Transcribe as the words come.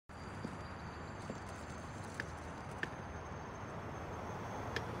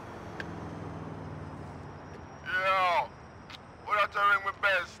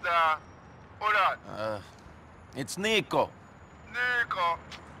Who that? It's Nico. Nico?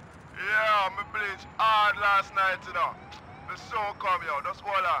 Yeah, me bleached hard last night, you know. The sun come, yo. Just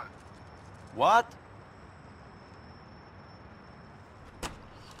hold on. What?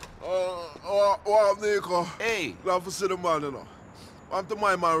 What up, Nico? Hey. Glad to see the man, you know. I'm to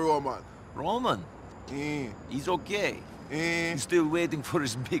my man, Roman. Roman? He's okay. He's still waiting for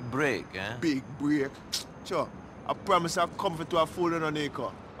his big break, eh? Big break? Sure. I promise I'll comfort to a fool, you know,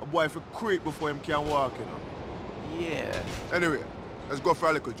 Nico. A boy for creep before him can walk, you know. Yeah. Anyway, let's go for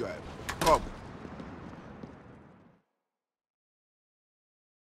a little drive. Come.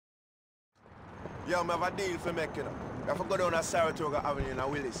 Yeah, I have a deal for make, you know. I have to go down to Saratoga Avenue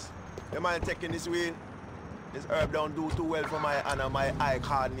in Willis. You mind taking this way? This herb don't do too well for my hand and my eye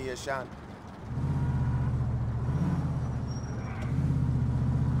coordination.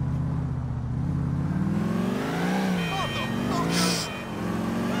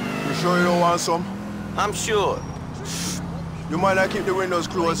 You sure you don't want some? I'm sure. You mind I keep the windows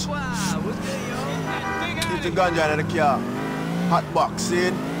closed? Keep the ganja in the car. Hot box, see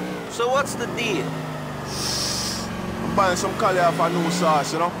it? So what's the deal? I'm buying some curry off a new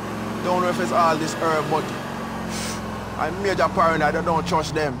sauce, you know? Don't know if it's all this herb, but I'm major paranoid, I don't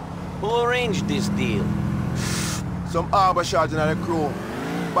trust them. Who arranged this deal? Some harbor shots in the crew.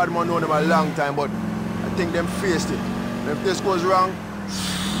 Bad man know them a long time, but I think them faced it. And if this goes wrong,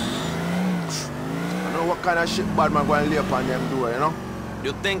 I don't know what kind of shit bad man going to lay upon them door, you know?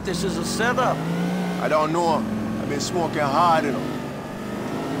 You think this is a setup? I don't know. I've been smoking hard, you know.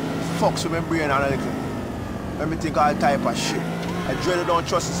 Fucks with my brain and a little. Let me think all type of shit. I dread don't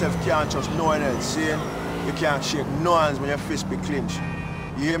trust yourself, can't trust no one else, see? You can't shake no hands when your fist be clenched.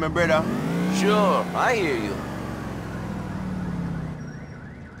 You hear me, brother? Sure, I hear you.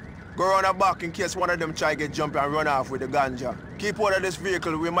 Go around the back in case one of them try to get jumped and run off with the ganja. Keep out of this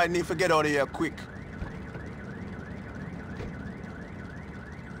vehicle, we might need to get out of here quick.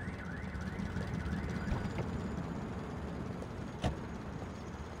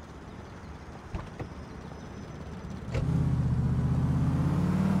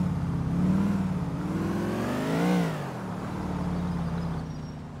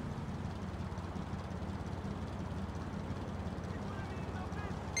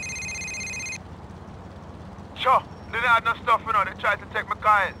 Sure, they didn't have no stuff, you know, they tried to take my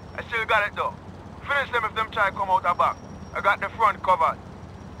car in. I still got it though. Finish them if them try to come out the back. I got the front covered.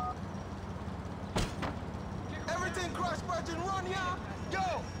 Everything cross Virgin, run, yeah?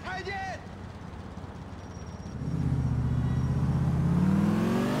 Yo, hide it!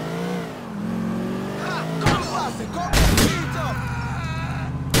 Ha! Come past it, come beat up!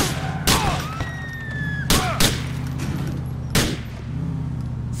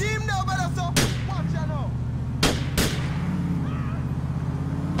 See him now, better so. Watch ya now.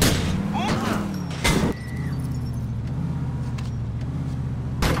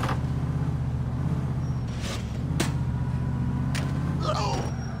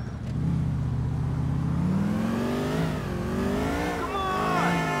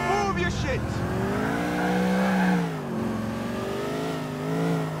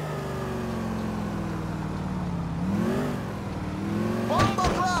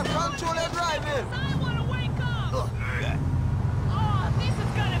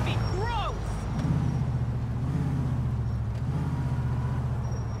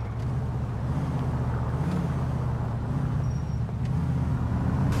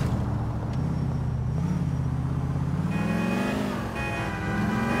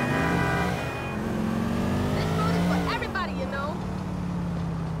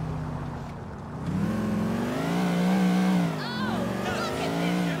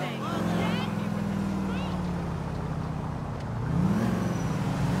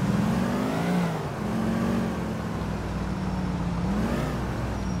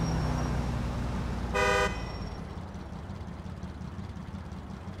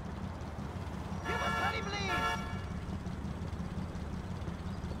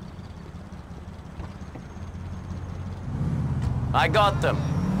 I got them.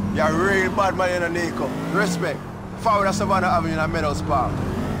 You're a real bad man in Nico. Respect. Forward of Savannah Avenue in Meadows Park.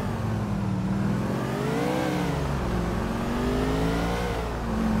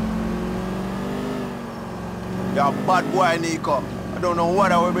 You're a bad boy, Nico. I don't know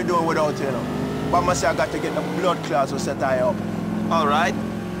what I will be doing without you, But I say I got to get the blood clots to set I up. All right.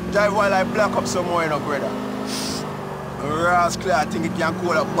 Drive while I block up some more, brother. Rascal, I think it can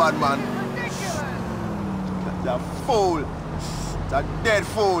call a bad man. The fool. The dead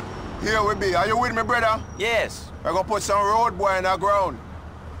fool. Here we be. Are you with me, brother? Yes. We're gonna put some road boy in the ground.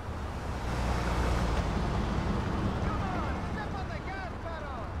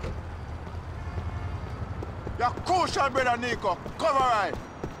 You're crucial, brother Nico. Cover right.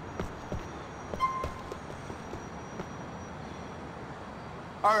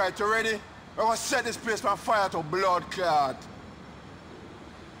 Alright, you ready? We're gonna set this place on fire to blood clot.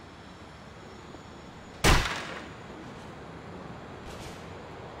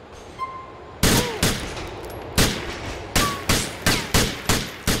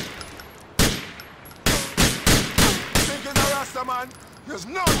 Think it's a Rasta, man? There's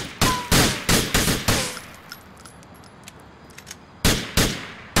none!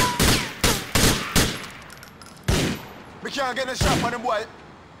 We can't get a shot on the boy.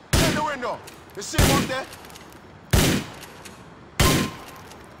 In the window. You see him up there?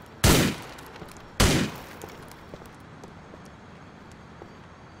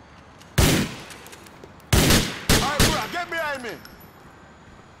 Alright, bro, get behind me.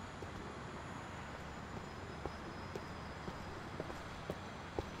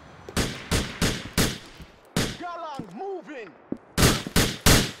 Galang, moving.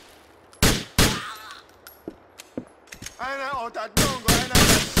 I ain't out that dongo, I ain't out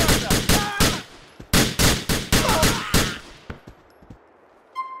that shot.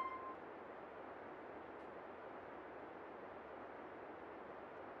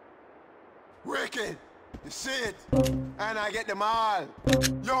 Wicked, you see it? And I get them all.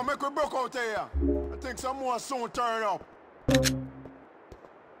 Yo, make we broke out here. I think some more soon turn up.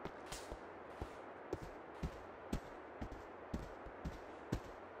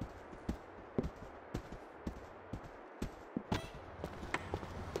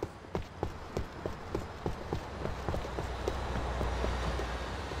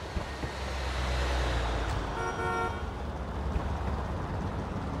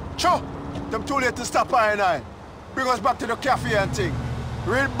 Cho! Them too late to stop I. Bring us back to the cafe and thing.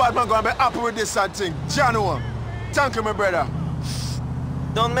 Real bad man gonna be happy with this and thing. Jano. Thank you, my brother.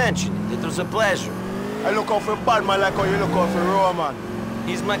 Don't mention it. It was a pleasure. I look out for bad man like how you look out for Roman.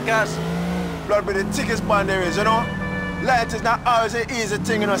 He's my cousin. Blood be the thickest band there is, you know? Light is not always an easy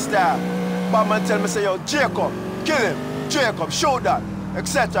thing in a style. Bad man tell me, say, yo, Jacob, kill him. Jacob, show that.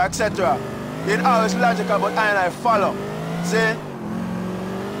 Etc., etc. It always logical, but I follow. See?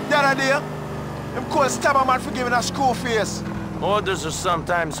 The other day, him called stab a man for giving a school face. Orders are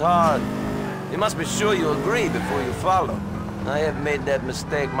sometimes hard. You must be sure you agree before you follow. I have made that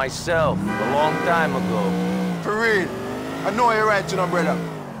mistake myself a long time ago. For real. I know you're right, you know, brother.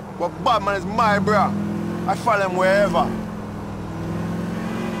 But Batman is my bro. I follow him wherever.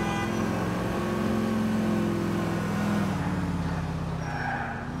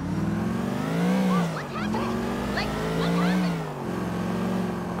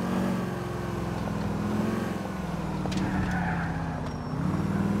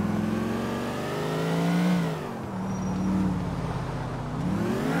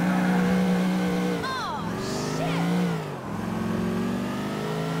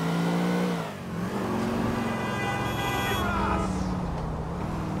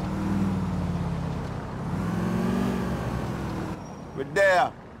 We're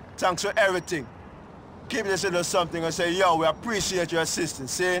there. Thanks for everything. Keep this into something and say, yo, we appreciate your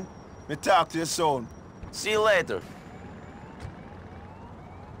assistance, see? Me talk to you soon. See you later.